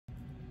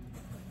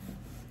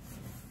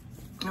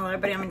Hello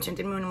everybody, I'm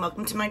Enchanted Moon and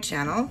welcome to my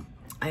channel.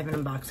 I have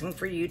an unboxing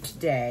for you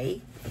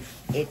today.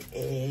 It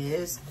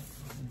is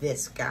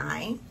this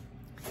guy.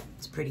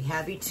 It's pretty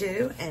heavy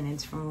too, and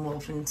it's from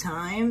Wolf and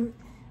Time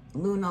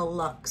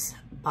Lunalux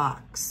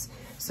box.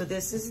 So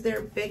this is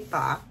their big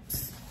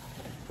box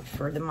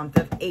for the month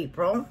of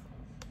April.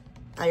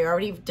 I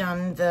already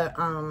done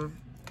the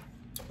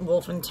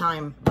Wolf and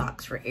Time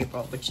box for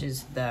April, which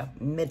is the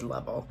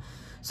mid-level.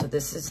 So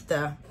this is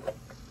the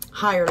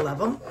higher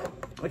level,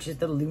 which is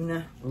the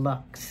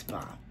Lunalux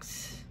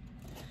box.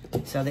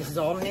 So this is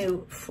all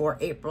new for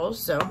April,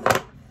 so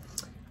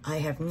I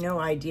have no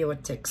idea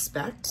what to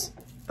expect,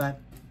 but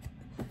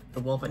the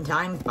Wolf and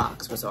Time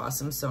box was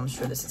awesome, so I'm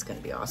sure this is going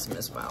to be awesome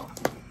as well.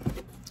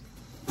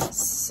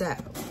 So,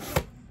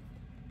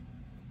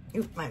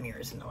 oop, my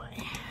mirror's in the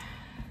way.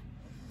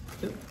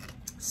 Oop.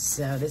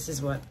 So this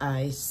is what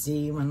I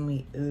see when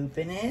we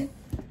open it.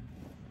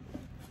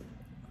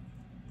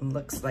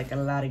 Looks like a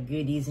lot of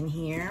goodies in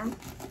here.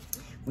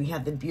 We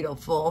have the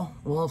beautiful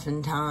Wolf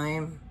and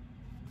Time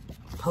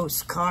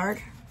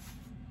postcard.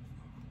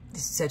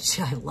 This is such,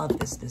 I love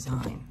this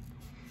design.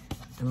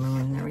 The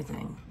moon and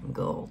everything, in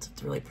gold.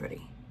 It's really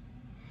pretty.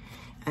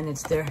 And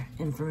it's their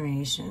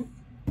information.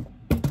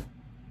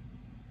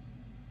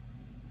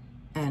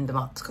 And the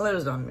box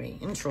closed on me.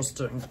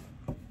 Interesting.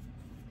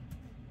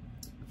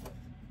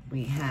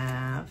 We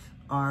have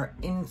our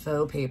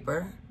info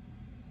paper.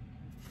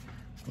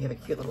 We have a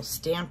cute little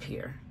stamp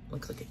here.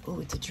 Looks like,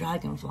 oh, it's a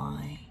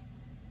dragonfly.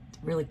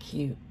 It's really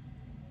cute.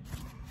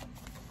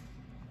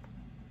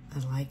 I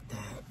like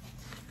that.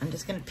 I'm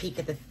just gonna peek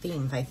at the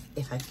theme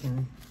if I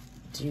can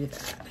do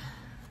that.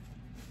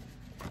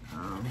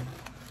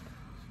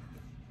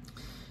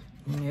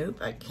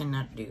 Nope, I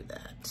cannot do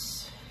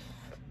that.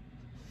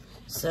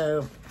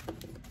 So,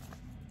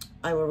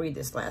 I will read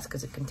this last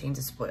because it contains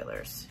the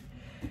spoilers.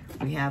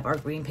 We have our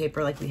green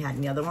paper like we had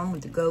in the other one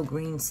with the Go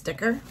Green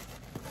sticker.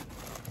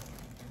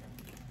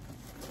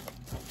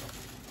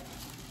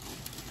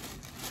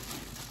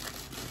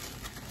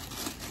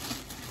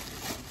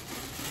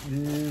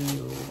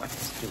 Ooh, what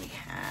do we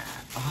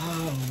have?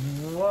 Oh,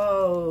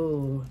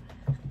 whoa.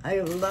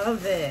 I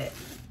love it.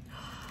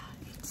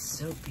 It's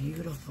so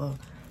beautiful.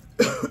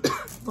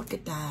 Look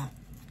at that.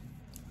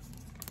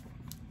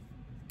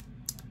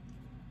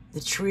 The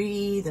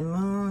tree, the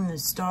moon, the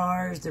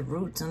stars, the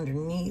roots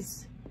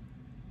underneath.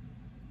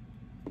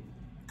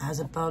 As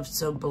above,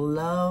 so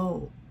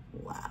below.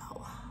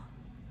 Wow.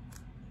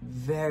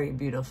 Very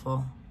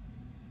beautiful.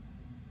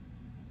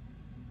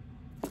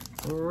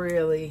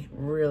 Really,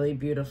 really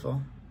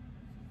beautiful.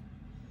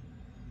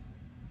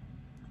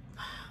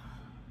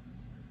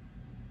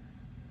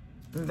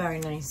 Very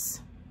nice.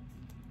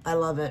 I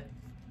love it.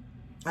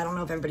 I don't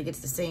know if everybody gets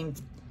the same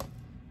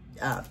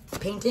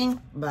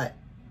painting, but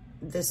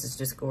this is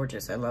just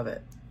gorgeous. I love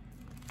it.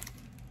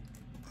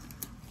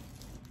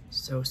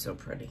 So, so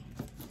pretty.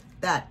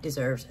 That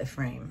deserves a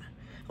frame.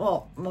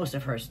 Well, most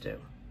of hers do.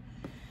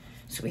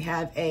 So we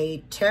have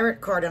a tarot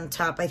card on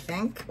top, I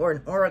think, or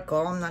an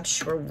oracle. I'm not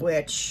sure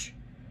which.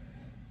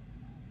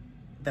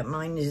 But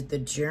mine is the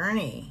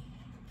Journey.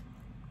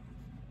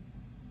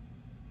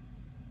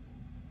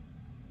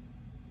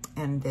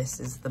 And this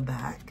is the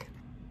back.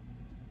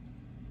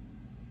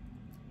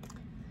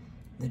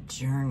 The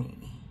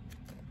Journey.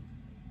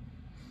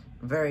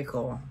 Very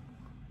cool.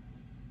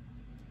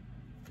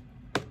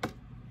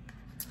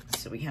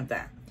 So we have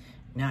that.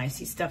 Now I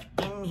see stuff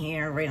in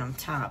here right on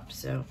top,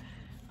 so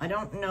I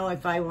don't know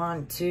if I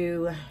want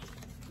to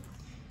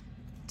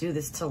do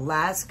this till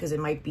last because it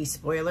might be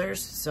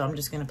spoilers. So I'm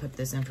just going to put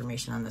this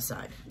information on the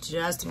side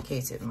just in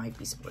case it might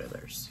be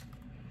spoilers.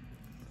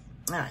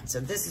 All right, so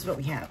this is what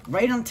we have.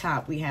 Right on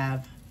top, we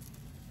have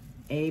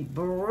a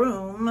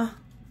broom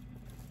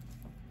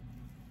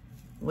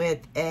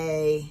with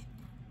a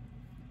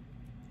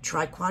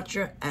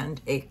triquetra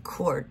and a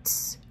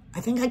quartz. I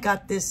think I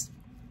got this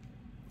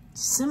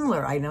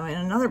similar item in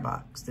another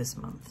box this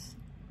month.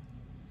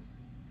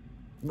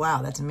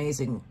 Wow, that's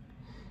amazing.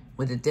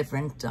 With a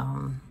different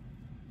charm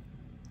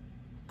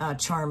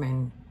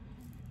and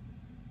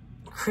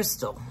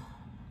crystal.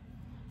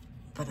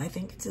 But I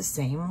think it's the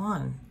same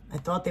one. I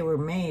thought they were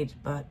made,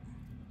 but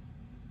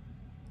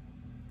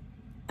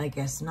I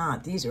guess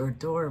not. These are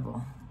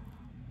adorable.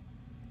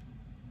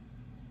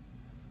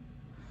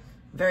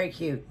 Very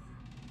cute.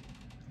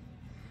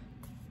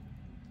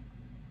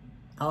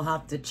 I'll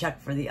have to check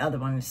for the other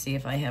one to see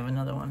if I have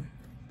another one.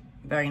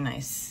 Very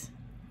nice.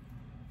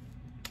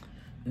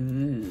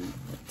 Ooh,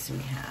 what do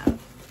we have?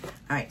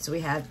 All right, so we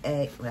have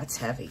a, that's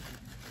heavy.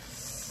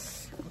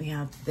 We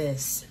have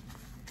this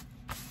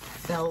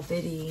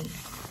velvety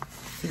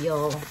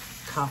feel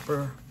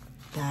copper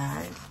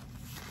bag.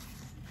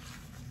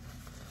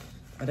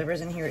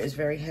 Whatever's in here is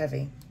very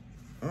heavy.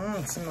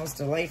 It smells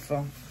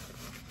delightful.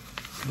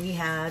 We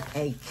have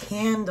a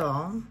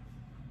candle.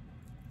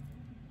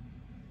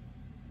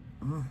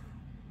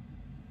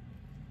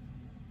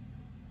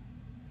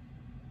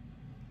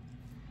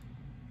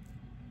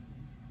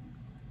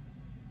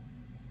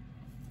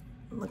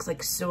 Looks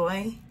like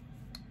soy.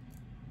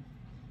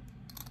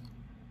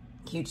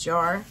 cute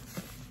jar.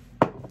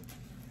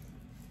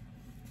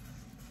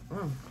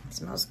 It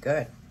smells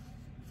good.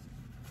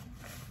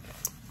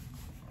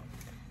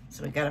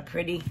 So we got a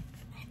pretty,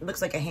 it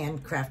looks like a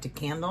handcrafted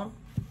candle.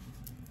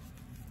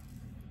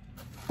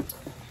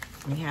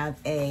 We have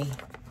a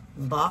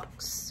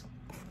box.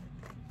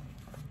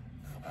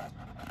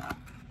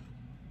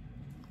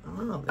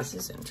 Oh, this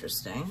is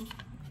interesting.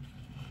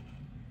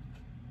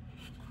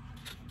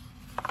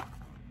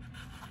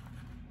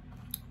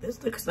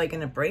 This looks like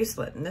a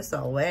bracelet, and this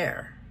I'll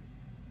wear.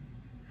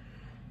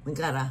 We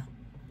got a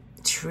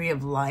tree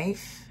of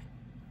life,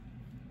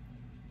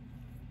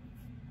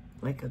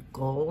 like a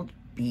gold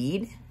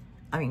bead.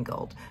 I mean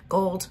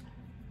gold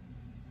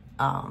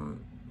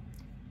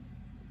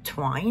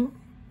twine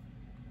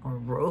or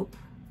rope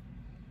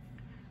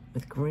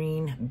with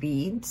green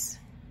beads.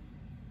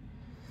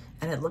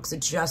 And it looks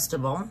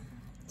adjustable,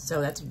 so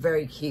that's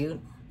very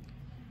cute.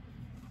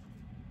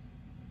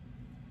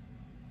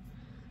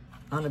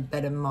 On a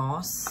bed of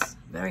moss,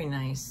 very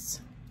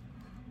nice.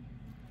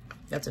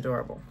 That's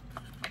adorable.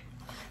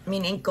 I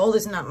mean, ink gold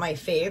is not my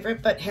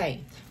favorite, but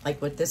hey,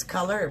 like with this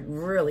color, it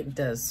really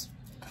does,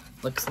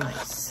 looks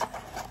nice.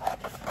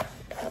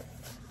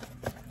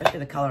 Especially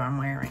the color I'm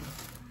wearing.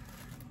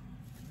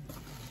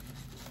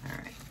 All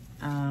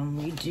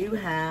right, we do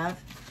have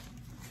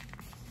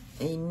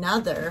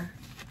another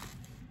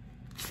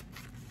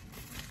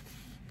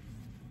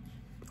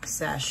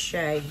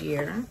sachet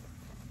here,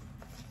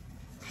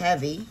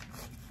 heavy.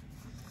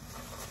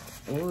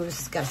 Ooh, this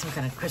has got some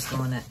kind of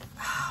crystal in it.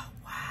 Oh,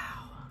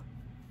 wow.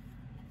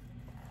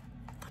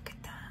 Look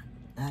at that.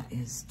 That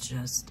is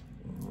just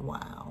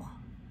wow.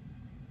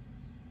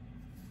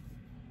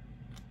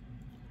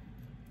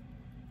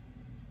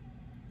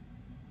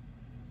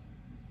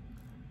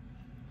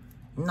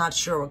 I'm not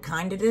sure what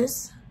kind it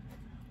is,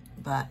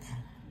 but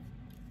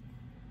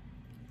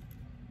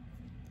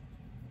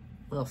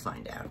we'll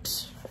find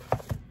out.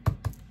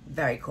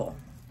 Very cool.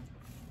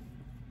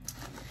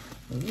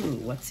 Ooh,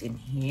 what's in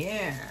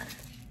here?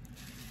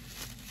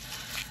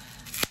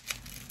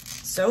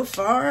 So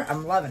far,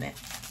 I'm loving it.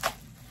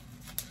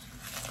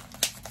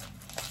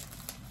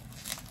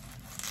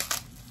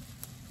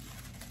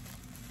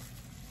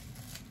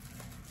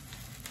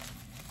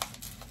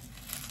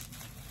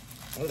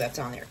 Oh, that's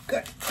on there.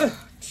 Good.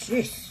 Oh,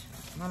 jeez.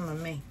 Mamma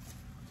mia.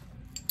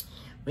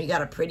 We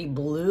got a pretty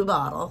blue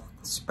bottle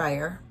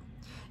sprayer.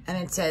 And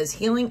it says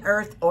Healing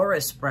Earth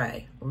Aura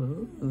Spray.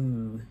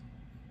 Ooh.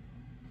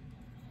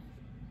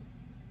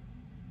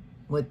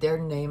 With their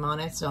name on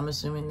it, so I'm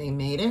assuming they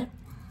made it.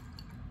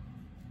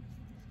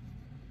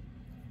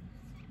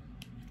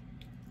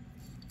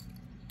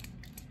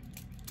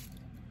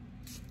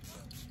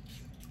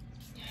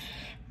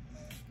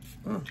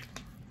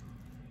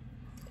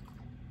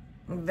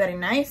 Very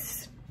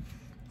nice.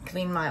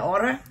 Clean my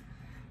aura.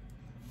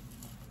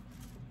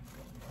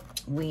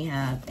 We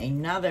have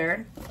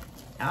another.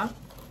 Oh,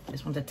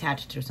 this one's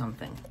attached to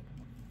something.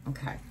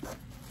 Okay.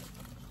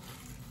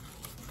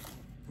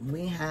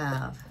 We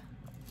have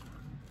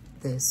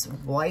this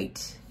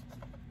white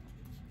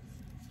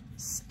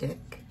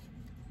stick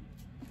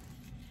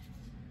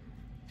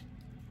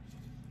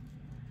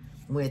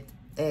with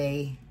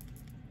a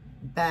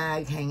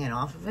bag hanging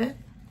off of it,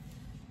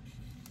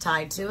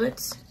 tied to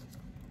it.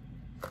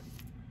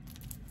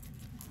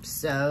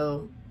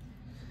 So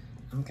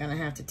I'm gonna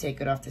have to take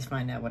it off to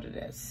find out what it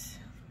is.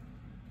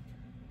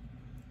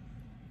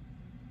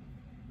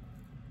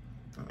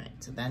 All right,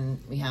 so then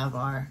we have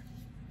our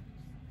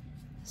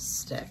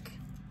stick.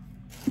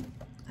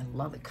 I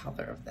love the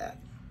color of that.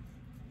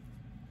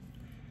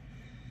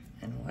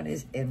 And what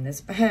is in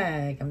this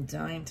bag? I'm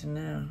dying to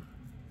know.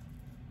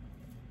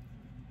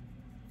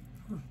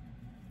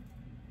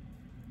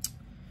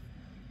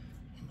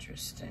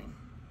 Interesting.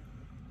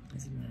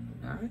 Is it in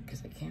a knot?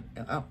 Because I can't,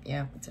 oh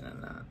yeah, it's in a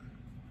knot.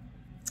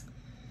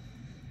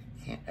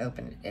 Can't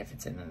open it if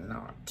it's in a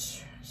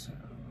knot. So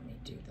let me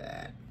do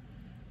that.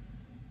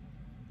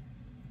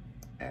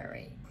 All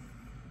right.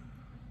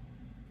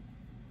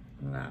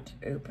 Not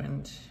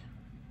opened.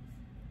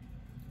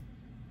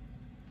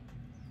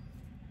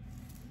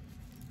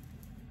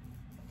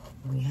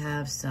 We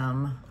have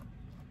some,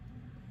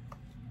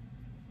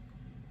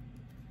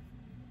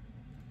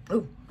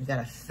 oh, we got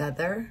a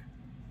feather.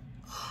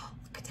 Oh,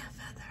 look at that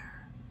feather.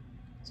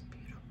 It's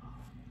beautiful.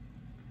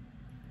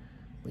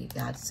 We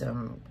got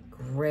some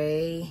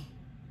gray,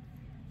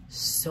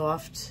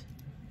 soft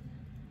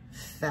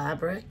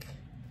fabric.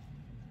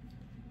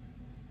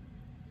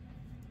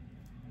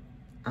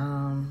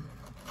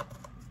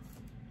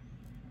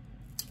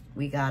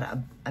 We got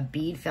a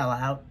bead fell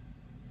out.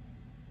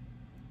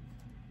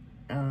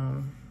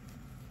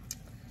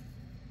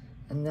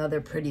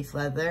 Another pretty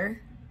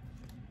feather.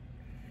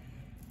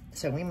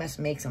 So we must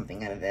make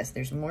something out of this.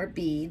 There's more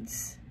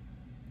beads.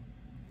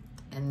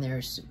 And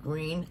there's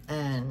green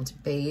and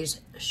beige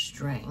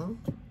string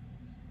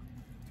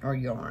or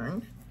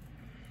yarn.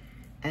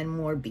 And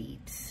more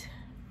beads.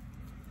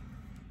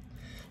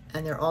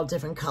 And they're all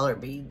different color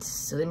beads.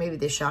 So they maybe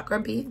the chakra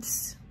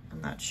beads.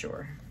 I'm not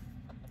sure.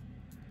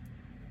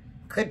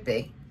 Could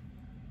be.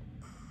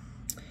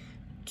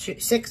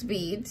 6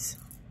 beads,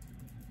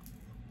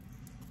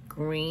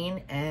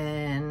 green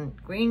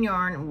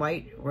yarn and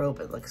white rope,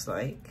 it looks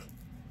like.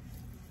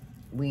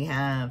 We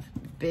have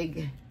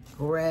big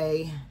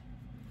gray,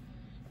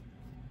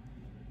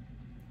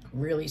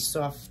 really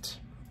soft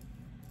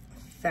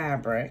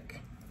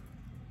fabric,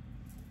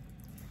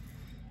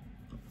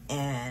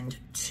 and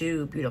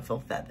 2 beautiful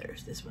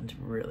feathers. This one's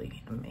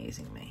really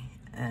amazing me.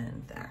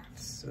 And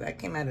so that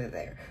came out of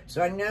there.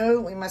 So I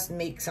know we must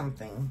make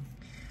something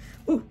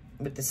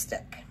with the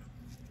stick.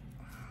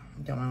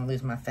 Don't want to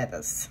lose my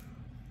feathers.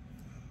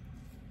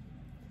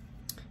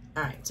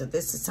 All right, so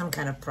this is some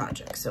kind of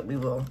project, so we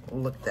will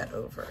look that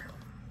over.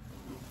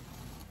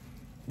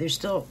 There's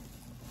still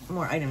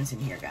more items in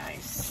here,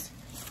 guys.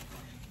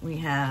 We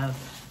have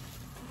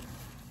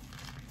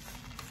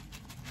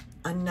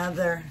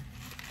another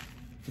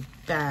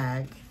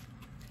bag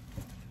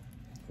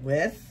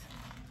with,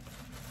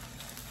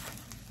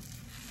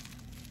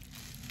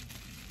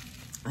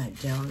 I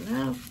don't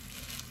know.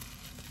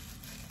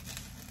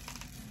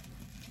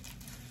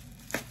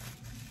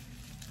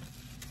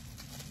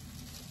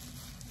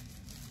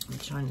 I'm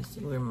trying to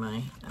see where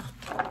my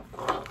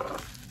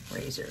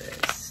razor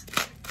is.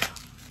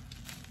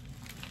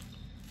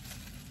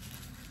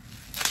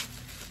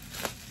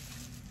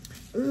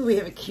 Ooh, we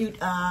have a cute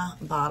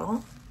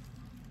bottle.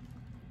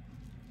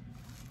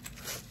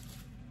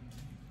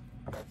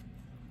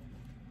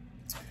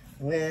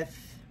 With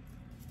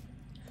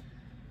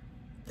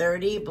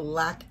 30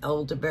 black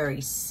elderberry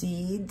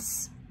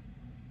seeds.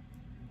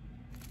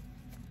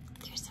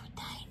 They're so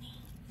tiny.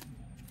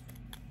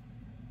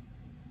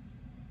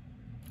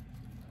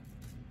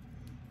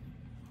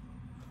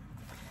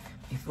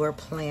 Before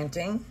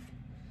planting.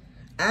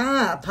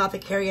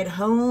 Apothecary at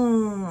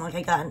home, like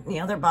I got in the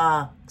other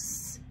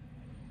box.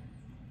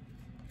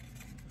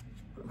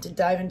 To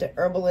dive into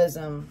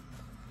herbalism.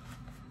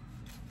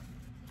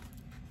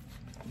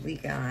 We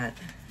got,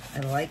 I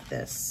like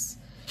this,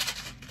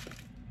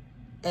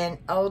 and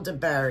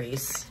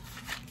elderberries.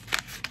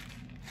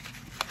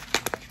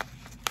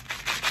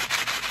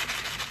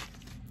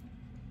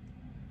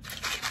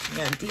 We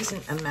got a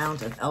decent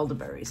amount of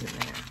elderberries in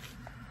there.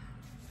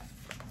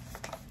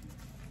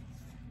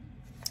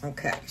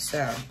 Okay,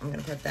 so I'm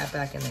gonna put that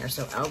back in there.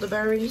 So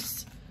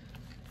elderberries,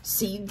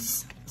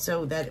 seeds,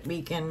 so that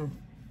we can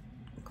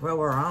grow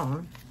our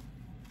own.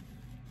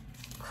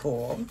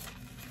 Cool.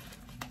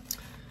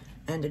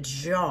 And a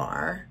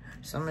jar.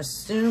 So I'm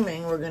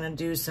assuming we're gonna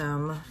do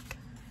some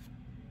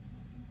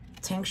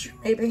tincture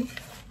maybe.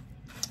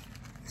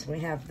 So we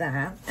have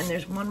that. And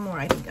there's one more,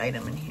 I think,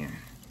 item in here.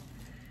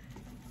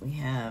 We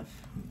have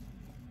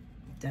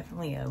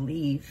definitely a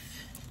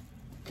leaf.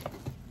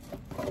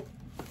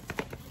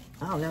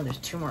 Oh no, there's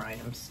 2 more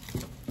items.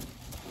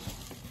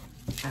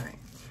 All right.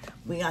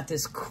 We got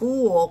this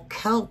cool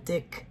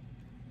Celtic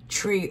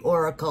tree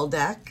oracle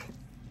deck.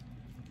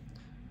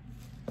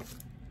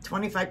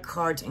 25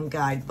 cards and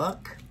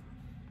guidebook.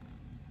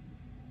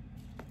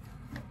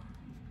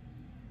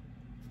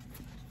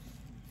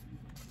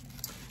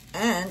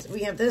 And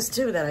we have this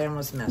too that I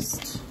almost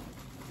missed.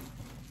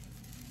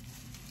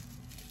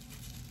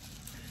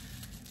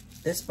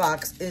 This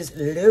box is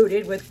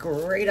loaded with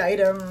great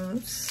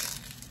items.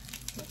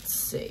 Let's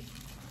see.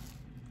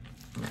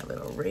 My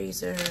little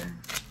razor.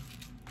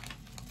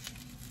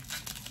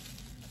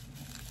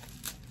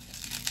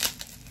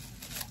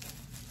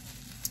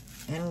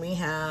 And we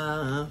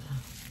have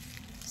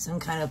some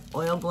kind of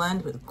oil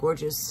blend with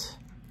gorgeous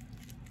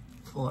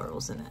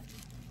florals in it.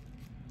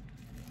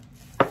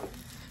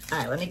 All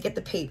right, let me get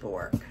the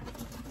paperwork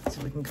so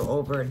we can go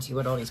over and see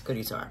what all these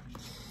goodies are.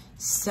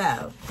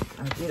 So,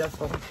 our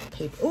beautiful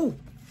paper. Ooh,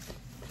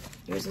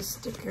 there's a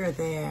sticker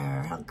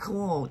there. How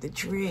cool, the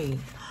tree.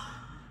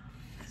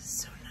 That's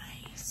so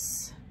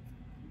nice.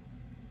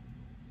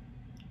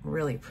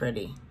 Really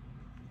pretty.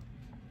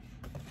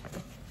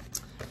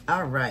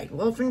 All right,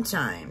 wolfen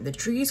time. The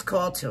trees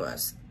call to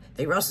us.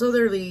 They rustle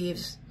their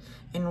leaves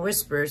in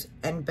whispers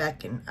and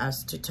beckon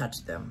us to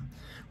touch them.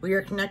 We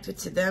are connected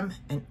to them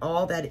and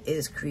all that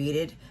is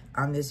created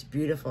on this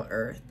beautiful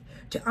earth.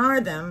 To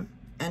honor them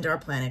and our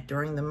planet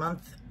during the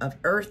month of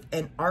Earth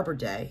and Arbor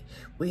Day,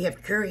 we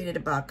have curated a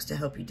box to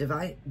help you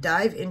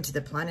dive into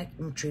the planet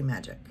and tree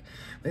magic.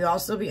 We'll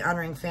also be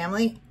honoring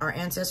family, our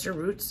ancestor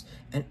roots,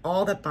 and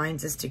all that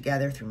binds us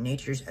together through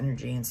nature's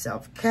energy and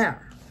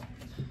self-care.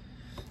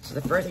 So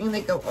the first thing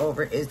they go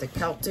over is the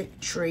Celtic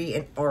Tree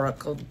and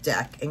Oracle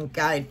Deck and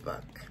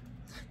Guidebook.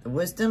 The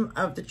wisdom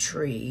of the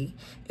tree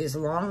is a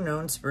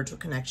long-known spiritual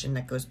connection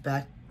that goes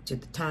back to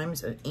the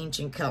times of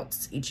ancient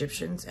Celts,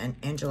 Egyptians, and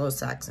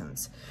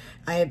Anglo-Saxons.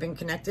 I have been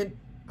connected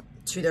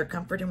to their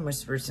comfort and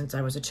whispers since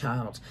I was a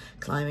child,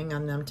 climbing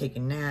on them,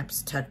 taking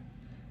naps,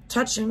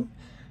 touching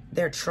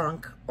their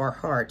trunk or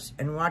heart,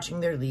 and watching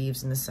their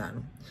leaves in the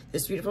sun.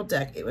 This beautiful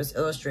deck, it was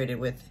illustrated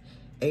with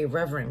a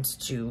reverence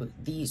to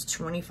these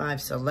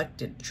 25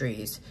 selected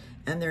trees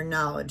and their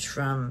knowledge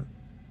from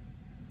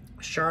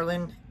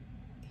Charlene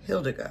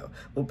Hildego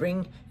will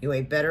bring you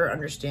a better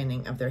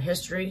understanding of their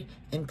history,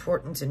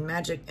 importance in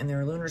magic, and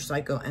their lunar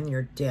cycle and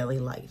your daily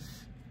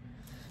life.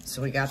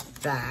 So we got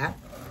that.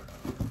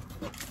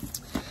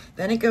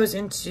 Then it goes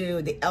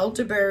into the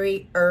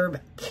elderberry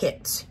herb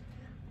kit,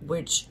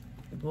 which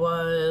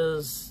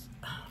was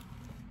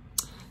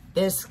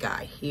this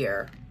guy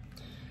here.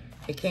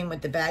 It came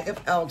with the bag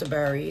of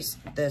elderberries,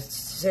 the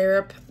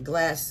syrup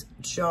glass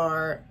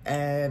jar,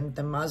 and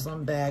the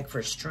muslin bag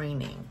for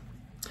straining.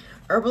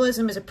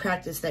 Herbalism is a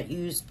practice that's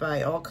used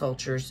by all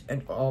cultures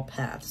and all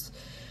paths.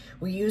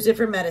 We use it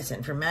for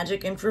medicine, for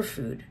magic, and for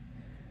food,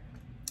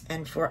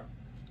 and for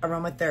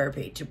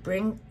aromatherapy, to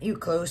bring you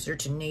closer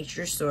to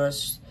nature's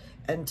source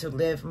and to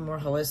live a more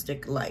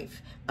holistic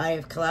life. I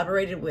have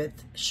collaborated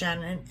with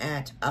Shannon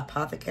at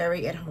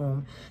Apothecary at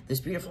Home. This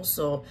beautiful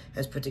soul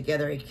has put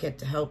together a kit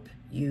to help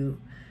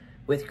you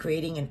with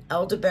creating an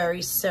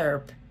elderberry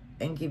syrup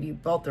and give you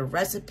both the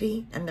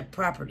recipe and the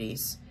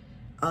properties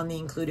on the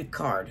included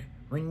card.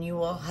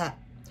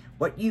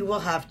 What you will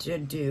have to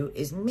do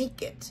is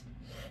make it.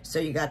 So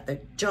you got the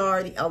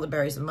jar, the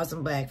elderberries, the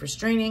muslin bag for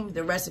straining,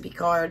 the recipe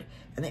card,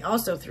 and they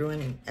also threw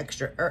in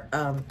extra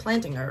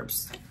planting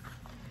herbs.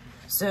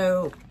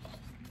 So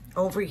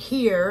over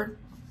here,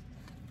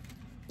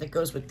 that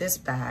goes with this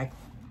bag,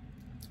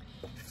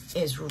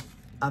 is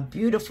a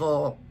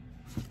beautiful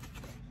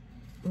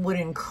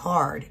wooden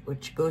card,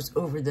 which goes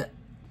over the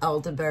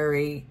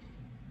elderberry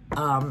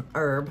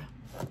herb,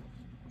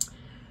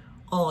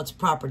 all its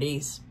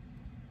properties.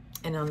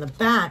 And on the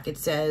back, it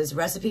says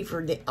recipe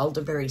for the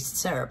elderberry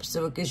syrup.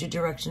 So it gives you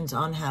directions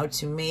on how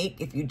to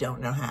make if you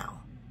don't know how.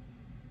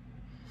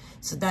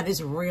 So that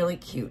is really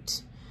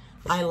cute.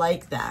 I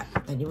like that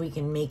we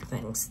can make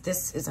things.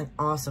 This is an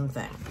awesome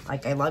thing.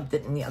 Like, I loved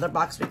it in the other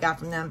box we got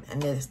from them,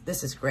 and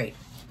this is great.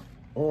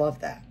 Love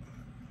that.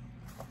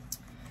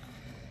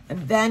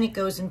 And then it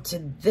goes into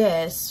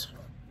this.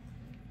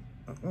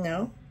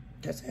 No,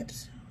 does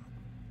it?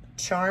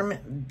 Charm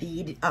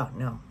bead. Oh,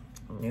 no.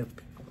 Nope.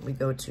 We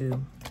go to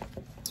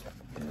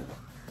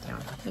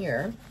down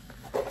here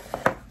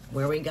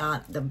where we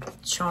got the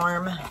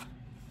charm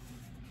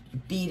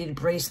beaded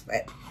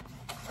bracelet.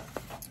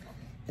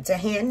 It's a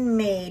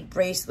handmade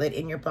bracelet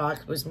in your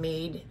box. It was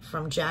made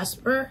from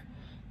jasper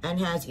and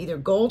has either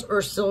gold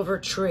or silver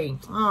tree.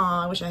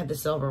 Oh, I wish I had the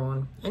silver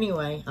one.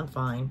 Anyway, I'm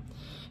fine.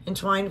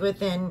 Entwined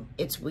within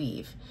its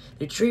weave.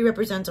 The tree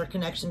represents our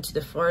connection to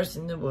the forest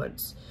and the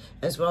woods,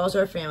 as well as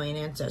our family and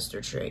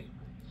ancestor tree.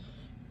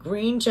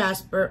 Green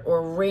jasper,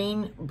 or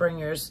rain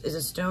bringers, is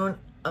a stone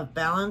of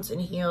balance and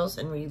heals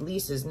and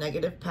releases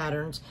negative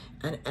patterns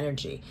and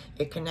energy.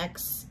 It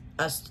connects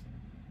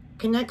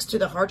to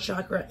the heart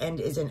chakra and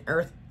is an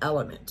earth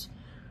element.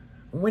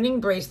 Winning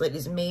bracelet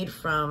is made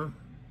from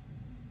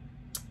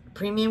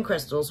premium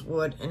crystals,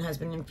 wood, and has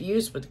been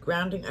infused with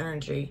grounding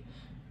energy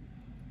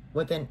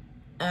with an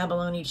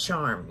abalone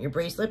charm. Your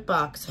bracelet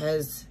box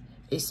has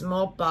a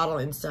small bottle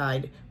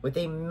inside with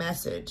a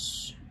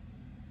message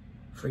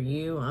for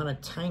you on a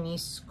tiny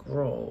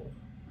scroll.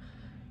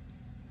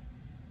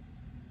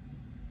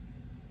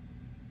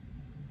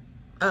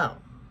 Oh,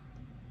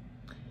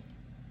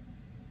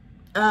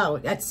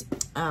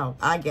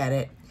 I get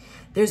it.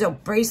 There's a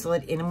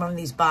bracelet in one of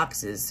these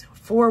boxes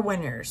for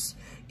winners.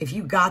 If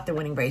you got the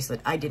winning bracelet,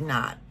 I did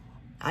not.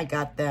 I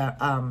got the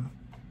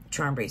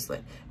charm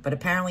bracelet. But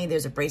apparently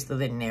there's a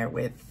bracelet in there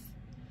with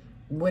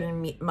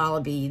wooden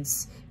mala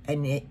beads,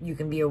 and you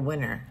can be a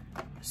winner.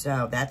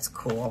 So that's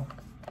cool.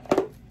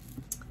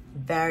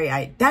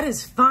 That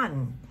is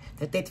fun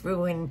that they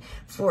threw in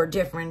 4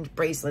 different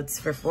bracelets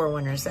for 4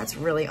 winners. That's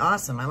really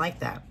awesome. I like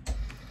that.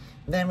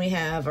 Then we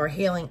have our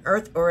Healing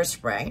Earth Aura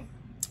Spray,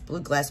 blue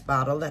glass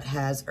bottle that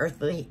has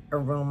earthly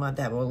aroma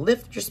that will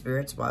lift your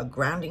spirits while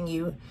grounding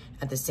you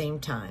at the same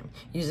time.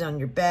 Use it on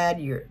your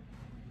bed, your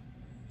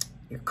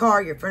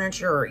car, your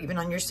furniture, or even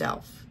on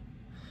yourself.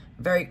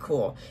 Very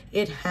cool.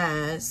 It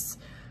has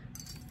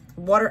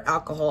water,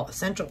 alcohol,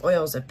 essential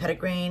oils of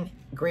petitgrain,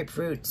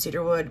 grapefruit,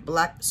 cedarwood,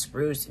 black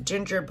spruce,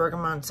 ginger,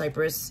 bergamot,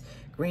 cypress,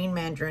 green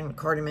mandarin,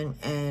 cardamom,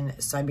 and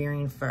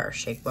Siberian fir.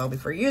 Shake well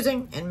before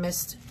using and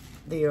mist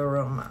the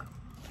aroma.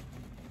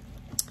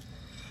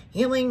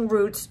 Healing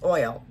Roots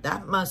Oil.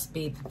 That must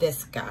be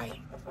this guy.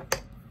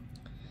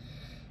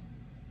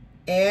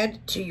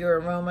 Add to your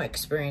aroma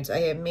experience.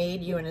 I have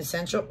made you an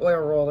essential oil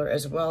roller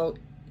as well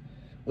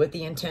with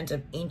the intent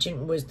of ancient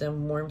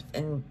wisdom, warmth,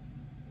 and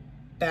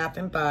bath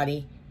and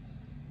body,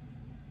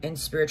 and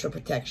spiritual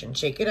protection.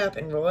 Shake it up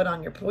and roll it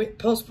on your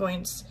pulse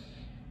points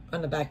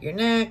on the back of your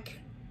neck,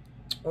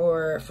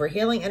 or for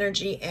healing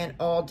energy and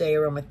all-day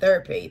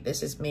aromatherapy.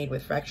 This is made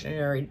with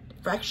fractionated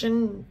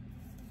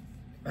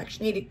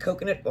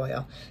coconut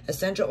oil,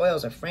 essential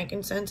oils of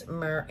frankincense,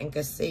 myrrh, and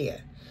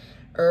cassia,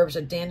 herbs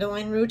of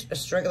dandelion root,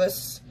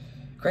 astragalus,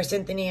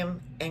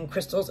 chrysanthemum, and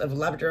crystals of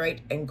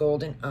labradorite and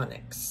golden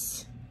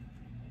onyx.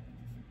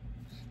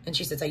 And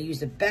she says, I use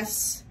the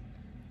best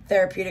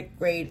therapeutic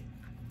grade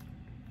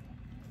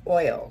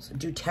oils,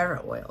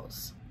 doTERRA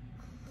oils.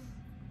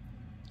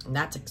 And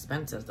that's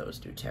expensive, those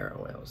doTERRA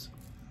oils.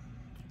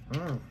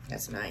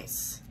 That's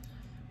nice.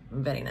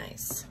 Very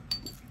nice.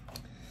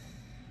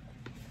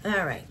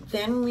 All right,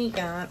 then we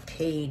got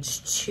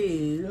page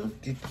 2.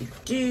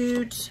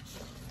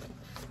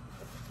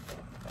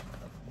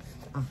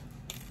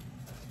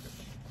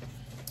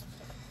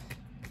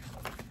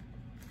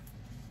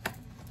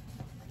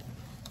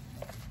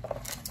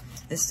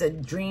 This is a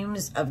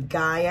Dreams of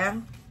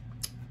Gaia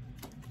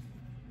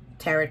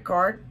tarot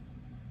card.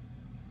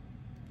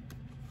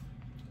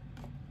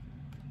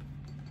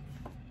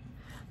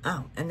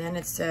 Oh, and then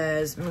it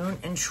says Moon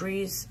and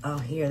Trees. Oh,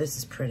 here, this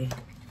is pretty.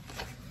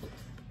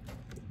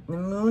 The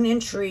Moon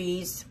and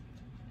Trees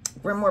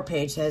Grimoire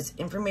page has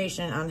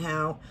information on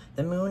how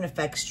the moon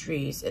affects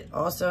trees. It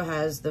also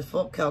has the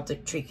full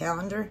Celtic tree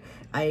calendar.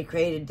 I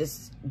created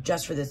this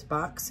just for this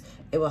box.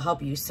 It will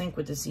help you sync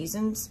with the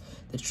seasons,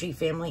 the tree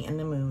family, and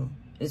the moon.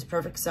 It is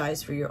perfect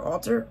size for your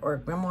altar or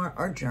grimoire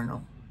or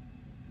journal.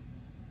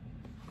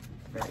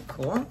 Very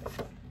cool.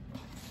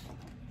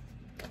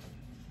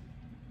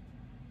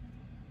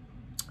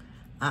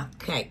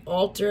 Okay,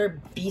 Altar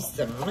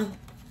Besom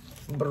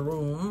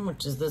Broom,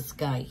 which is this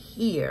guy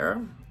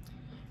here.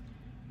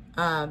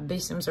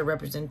 Besoms are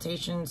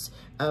representations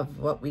of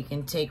what we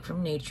can take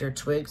from nature,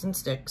 twigs and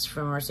sticks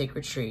from our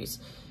sacred trees,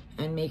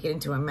 and make it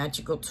into a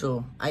magical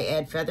tool. I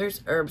add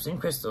feathers, herbs,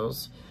 and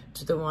crystals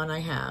to the one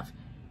I have.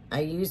 I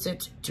use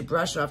it to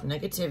brush off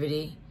negative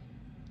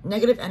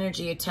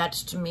energy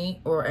attached to me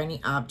or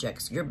any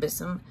objects. Your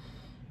besom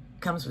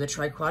comes with a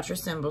triquetra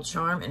symbol,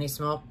 charm, and a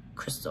small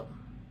crystal.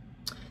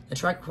 The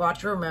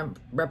triquetra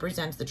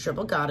represents the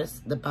triple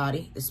goddess, the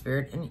body, the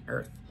spirit, and the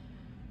earth,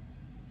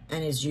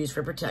 and is used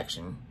for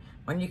protection.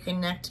 When you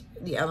connect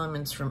the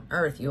elements from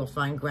earth, you will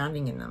find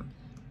grounding in them.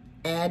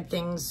 Add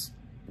things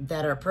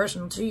that are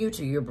personal to you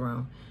to your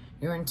broom,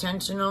 your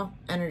intentional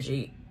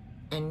energy,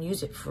 and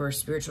use it for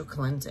spiritual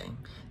cleansing.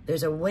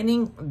 There's a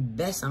winning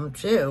besom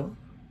too.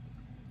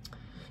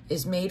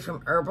 Is made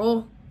from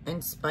herbal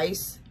and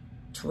spice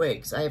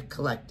twigs I have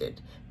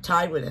collected,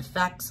 tied with a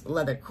fax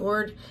leather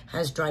cord,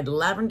 has dried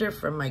lavender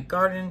from my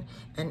garden,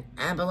 an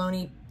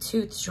abalone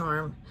tooth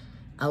charm,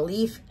 a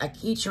leaf, a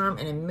key charm,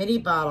 and a midi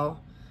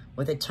bottle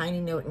with a tiny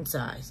note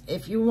inside.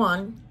 If you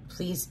won,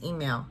 please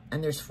email,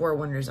 and there's 4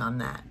 winners on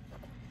that.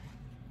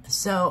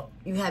 So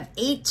you have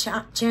 8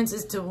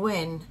 chances to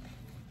win,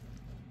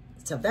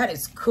 so that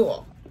is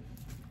cool.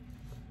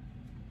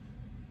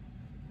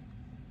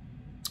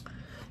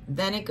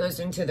 Then it goes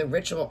into the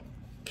ritual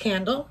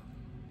candle.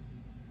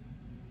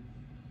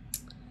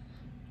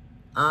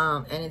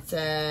 And it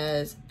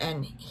says,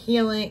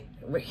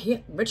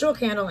 ritual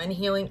candle and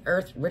healing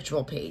earth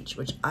ritual page,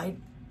 which I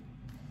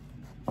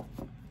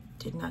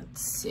did not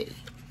see.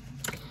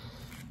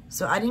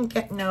 So I didn't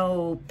get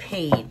no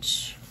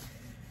page.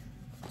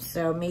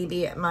 So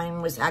maybe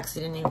mine was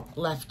accidentally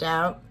left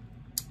out.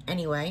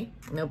 Anyway,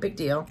 no big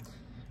deal.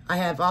 I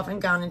have often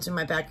gone into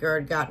my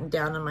backyard, gotten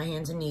down on my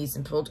hands and knees,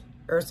 and pulled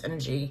Earth's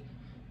energy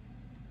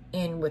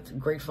in with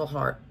grateful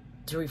heart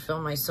to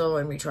refill my soul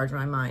and recharge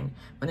my mind.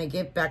 When I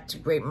give back to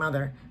Great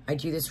Mother, I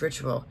do this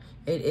ritual.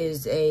 It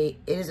is a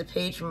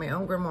page from my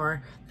own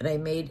grimoire that I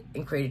made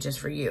and created just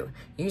for you.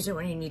 Use it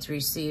when you need to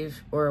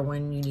receive or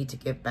when you need to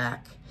give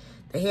back.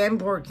 The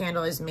hand-poured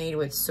candle is made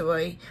with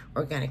soy,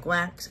 organic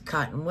wax,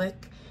 cotton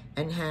wick,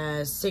 and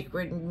has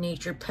sacred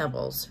nature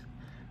pebbles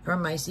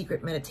from my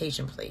secret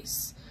meditation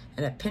place,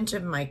 and a pinch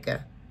of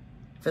mica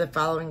for the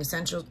following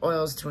essential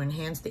oils to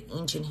enhance the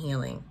ancient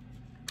healing: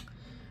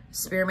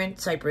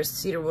 spearmint, cypress,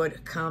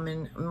 cedarwood,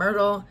 common,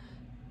 myrtle,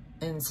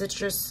 and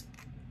citrus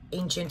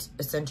ancient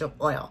essential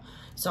oil.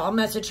 So I'll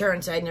message her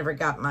and say I never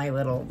got my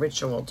little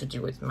ritual to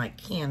do with my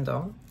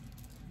candle.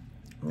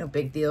 No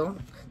big deal.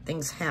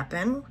 Things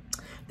happen.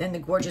 Then the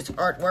gorgeous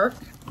artwork.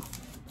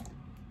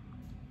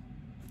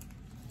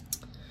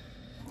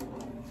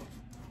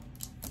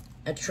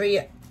 A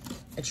tree's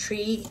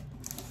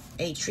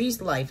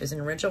life is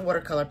an original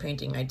watercolor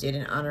painting I did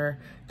in honor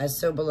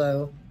as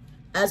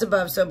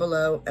above, so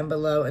below, and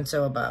below, and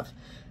so above.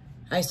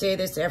 I say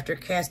this after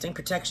casting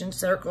protection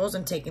circles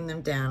and taking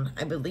them down.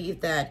 I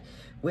believe that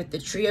with the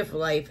tree of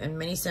life and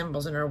many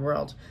symbols in our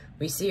world,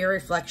 we see a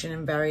reflection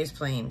in various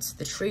planes.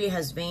 The tree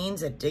has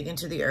veins that dig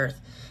into the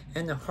earth,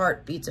 and the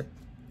heart beats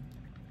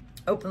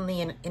openly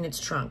in its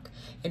trunk.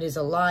 It is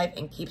alive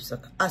and keeps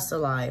us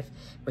alive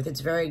with its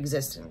very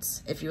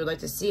existence. If you would like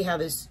to see how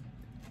this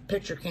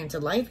picture came to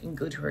life, you can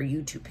go to our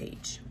YouTube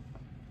page.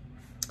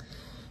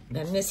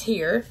 Then this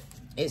here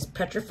is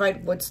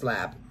petrified wood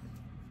slab.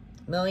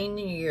 Million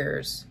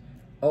years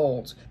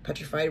old.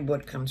 Petrified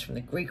wood comes from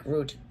the Greek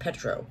root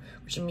petro,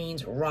 which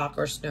means rock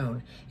or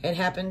stone. It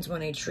happens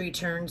when a tree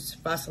turns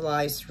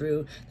fossilized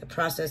through the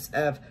process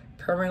of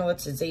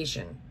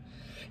permaculturation.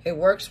 It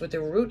works with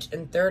the root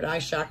and third eye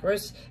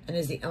chakras and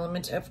is the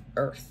element of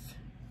earth.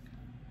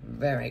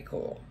 Very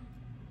cool.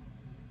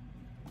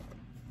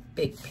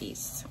 Big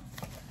piece.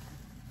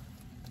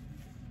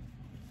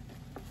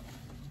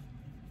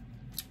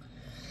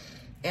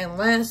 And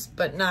last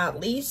but not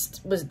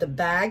least was the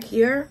bag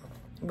here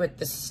with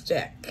the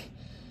stick.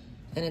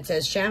 And it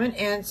says Shaman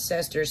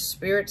Ancestors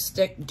Spirit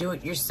Stick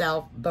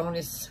Do-It-Yourself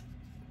Bonus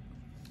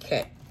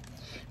Kit.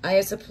 I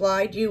have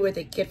supplied you with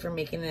a kit for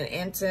making an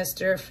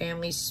ancestor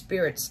family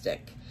spirit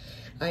stick.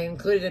 I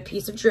included a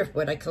piece of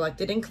driftwood I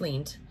collected and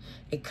cleaned,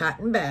 a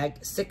cotton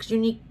bag, 6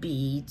 unique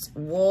beads,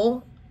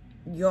 wool,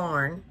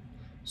 yarn,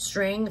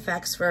 string,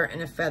 fax fur,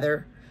 and a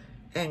feather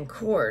and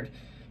cord.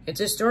 It's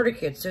a starter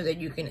kit so that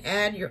you can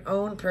add your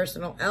own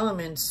personal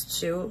elements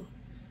to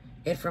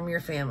it from your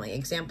family.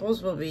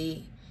 Examples will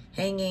be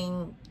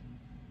hanging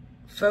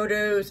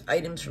photos,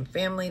 items from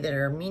family that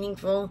are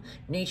meaningful,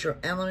 nature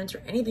elements,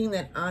 or anything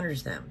that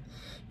honors them.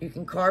 You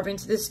can carve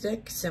into the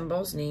stick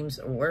symbols, names,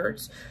 or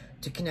words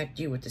to connect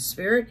you with the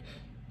spirit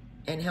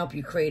and help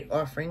you create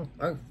offering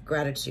of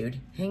gratitude.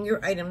 Hang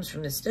your items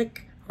from the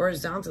stick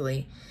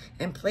horizontally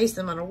and place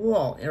them on a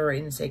wall or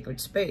in a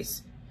sacred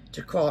space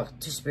to call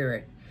to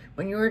spirit.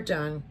 When you are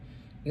done,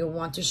 you'll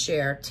want to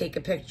share, take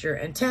a picture,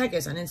 and tag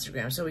us on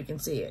Instagram so we can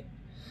see it.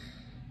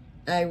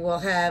 I will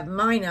have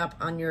mine up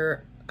on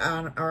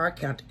our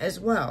account as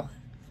well.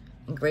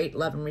 In great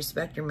love and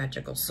respect, your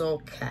magical soul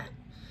cat.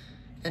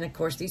 And of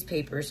course, these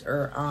papers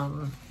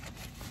are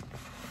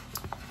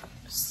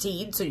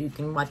seeds, so you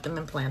can wet them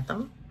and plant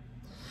them.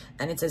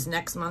 And it says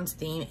next month's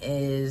theme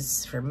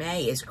is, for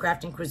May, is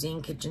crafting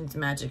cuisine, kitchens,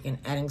 magic, and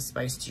adding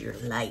spice to your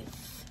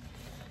life.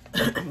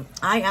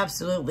 I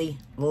absolutely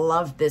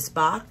love this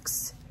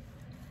box.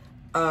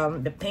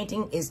 The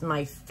painting is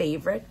my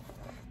favorite.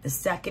 The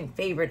second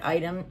favorite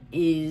item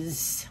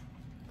is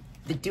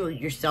the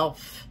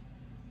do-it-yourself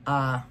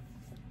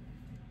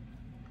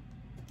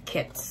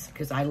kits,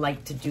 because I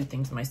like to do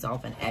things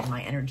myself and add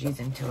my energies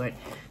into it.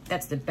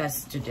 That's the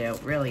best to do,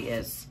 it really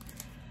is.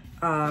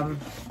 I'll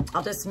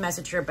just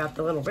message her about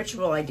the little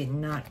ritual I did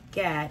not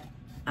get.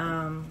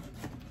 And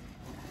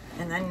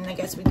then I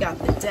guess we got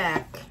the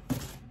deck.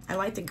 I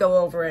like to go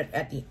over it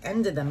at the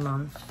end of the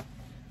month,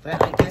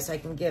 but I guess I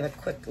can give a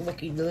quick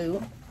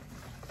looky-loo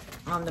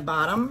on the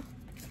bottom.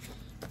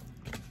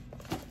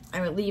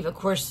 I will leave, of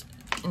course,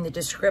 in the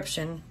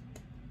description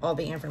all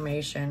the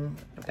information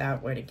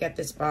about where to get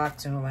this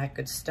box and all that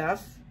good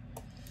stuff.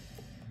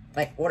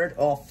 I ordered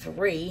all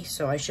 3,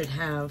 so I should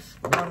have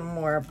one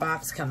more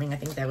box coming. I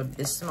think that would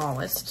be the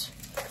smallest.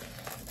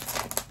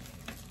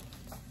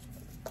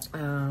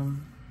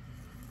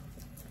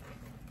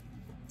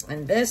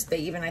 And this,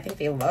 I think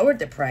they lowered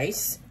the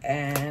price,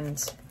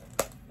 and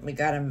we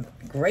got a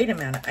great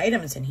amount of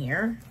items in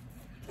here.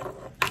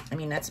 I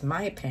mean, that's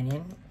my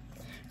opinion.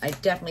 I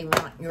definitely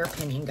want your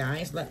opinion,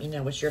 guys. Let me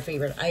know what's your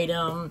favorite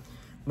item,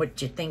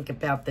 what you think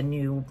about the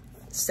new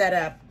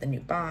setup, the new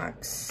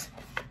box.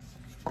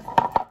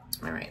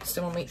 All right,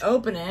 so when we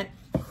open it,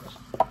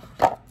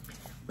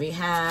 we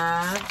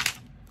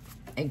have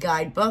a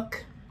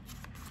guidebook.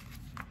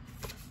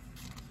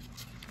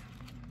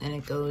 And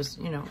it goes,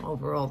 you know,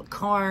 over all the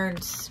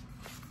cards.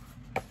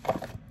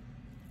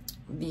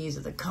 These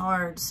are the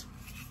cards.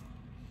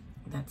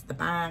 That's the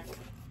back.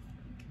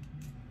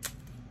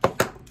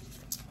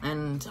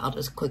 And I'll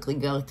just quickly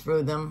go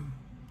through them.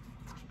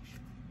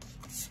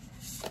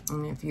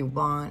 And if you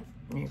want,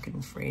 you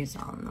can freeze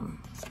on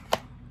them.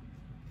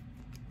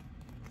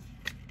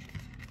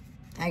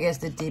 I guess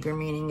the deeper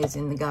meaning is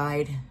in the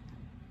guide.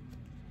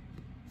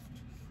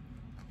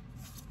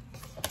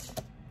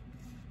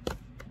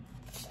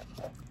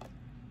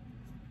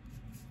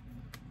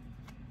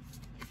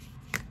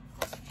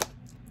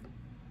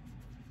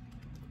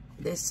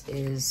 This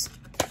is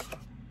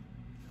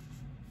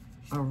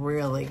a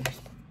really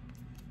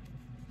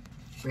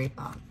great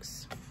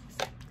box.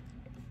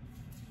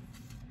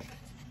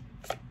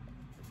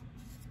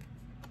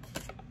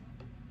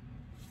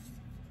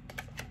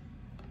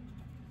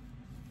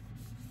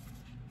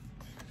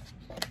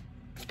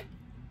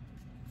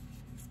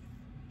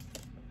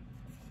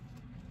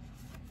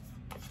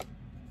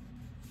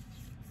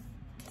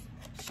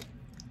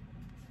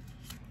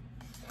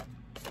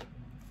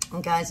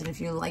 And guys, and if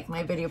you like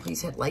my video,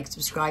 please hit like,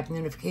 subscribe, and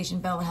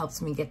notification bell. It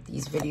helps me get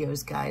these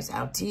videos, guys,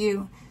 out to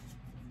you.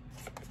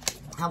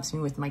 Helps me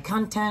with my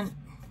content.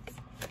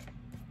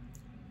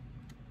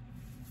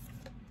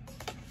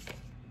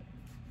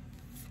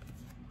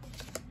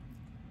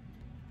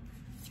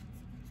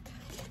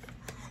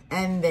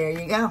 And there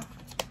you go.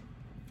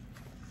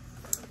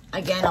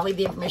 Again, I'll leave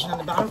the information on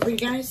the bottom for you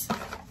guys.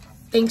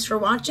 Thanks for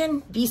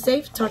watching. Be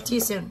safe. Talk to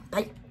you soon.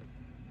 Bye.